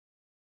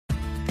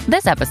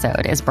This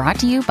episode is brought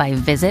to you by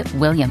Visit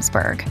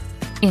Williamsburg.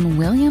 In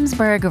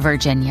Williamsburg,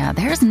 Virginia,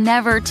 there's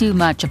never too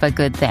much of a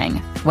good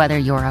thing. Whether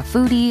you're a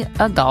foodie,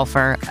 a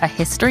golfer, a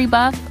history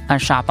buff, a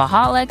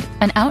shopaholic,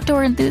 an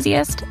outdoor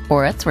enthusiast,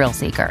 or a thrill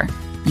seeker,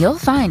 you'll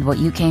find what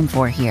you came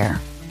for here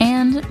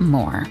and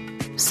more.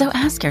 So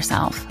ask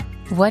yourself,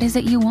 what is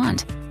it you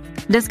want?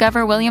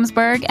 Discover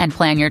Williamsburg and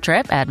plan your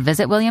trip at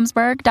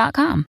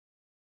visitwilliamsburg.com.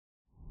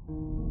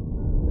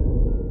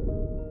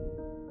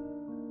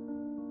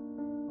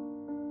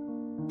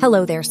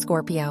 Hello there,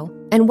 Scorpio,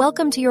 and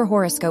welcome to your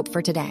horoscope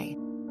for today,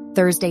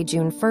 Thursday,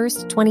 June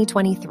 1st,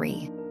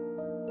 2023.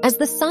 As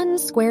the Sun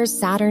squares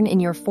Saturn in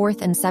your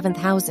 4th and 7th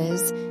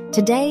houses,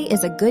 today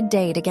is a good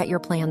day to get your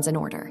plans in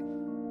order.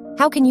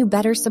 How can you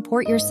better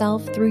support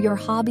yourself through your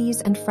hobbies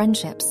and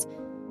friendships?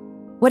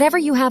 Whatever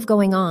you have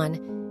going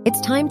on,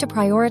 it's time to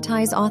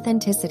prioritize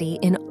authenticity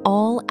in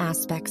all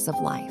aspects of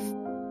life.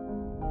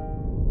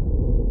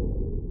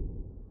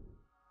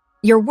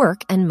 Your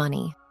work and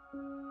money.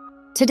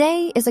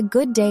 Today is a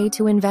good day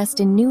to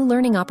invest in new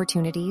learning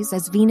opportunities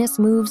as Venus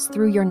moves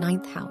through your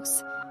 9th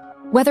house.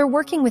 Whether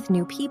working with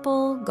new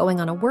people,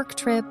 going on a work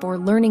trip, or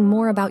learning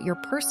more about your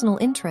personal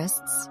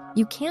interests,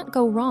 you can't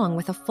go wrong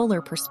with a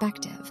fuller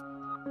perspective.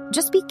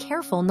 Just be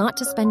careful not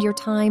to spend your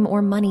time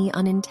or money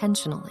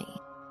unintentionally.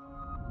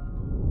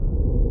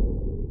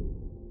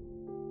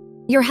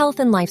 Your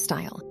health and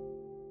lifestyle.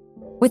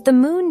 With the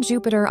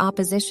Moon-Jupiter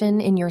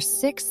opposition in your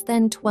 6th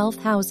and 12th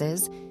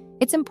houses,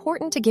 it's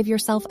important to give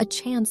yourself a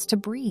chance to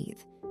breathe.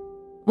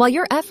 While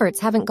your efforts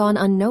haven't gone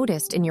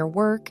unnoticed in your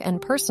work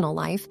and personal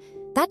life,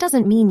 that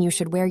doesn't mean you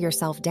should wear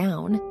yourself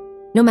down.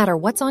 No matter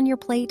what's on your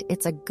plate,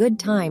 it's a good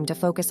time to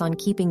focus on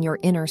keeping your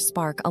inner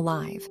spark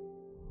alive.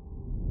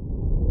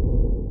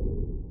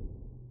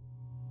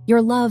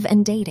 Your love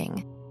and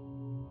dating.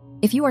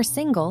 If you are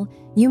single,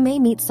 you may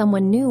meet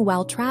someone new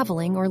while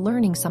traveling or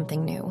learning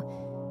something new.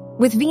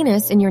 With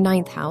Venus in your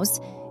 9th house,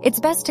 it's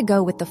best to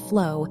go with the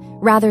flow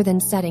rather than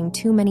setting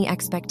too many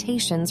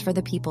expectations for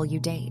the people you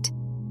date.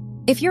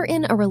 If you're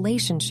in a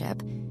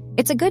relationship,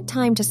 it's a good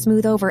time to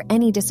smooth over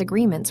any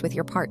disagreements with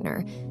your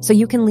partner so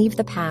you can leave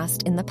the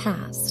past in the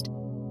past.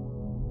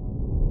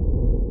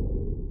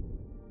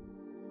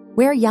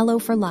 Wear yellow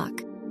for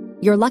luck.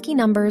 Your lucky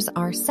numbers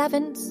are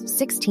 7,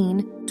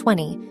 16,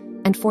 20,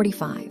 and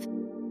 45.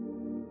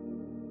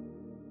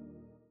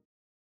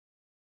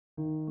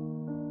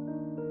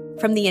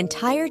 From the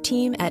entire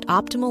team at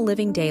Optimal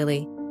Living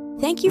Daily,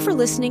 thank you for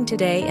listening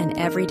today and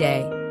every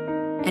day.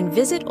 And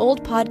visit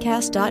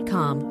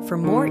oldpodcast.com for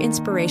more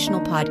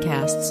inspirational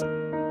podcasts.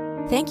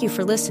 Thank you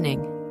for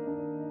listening.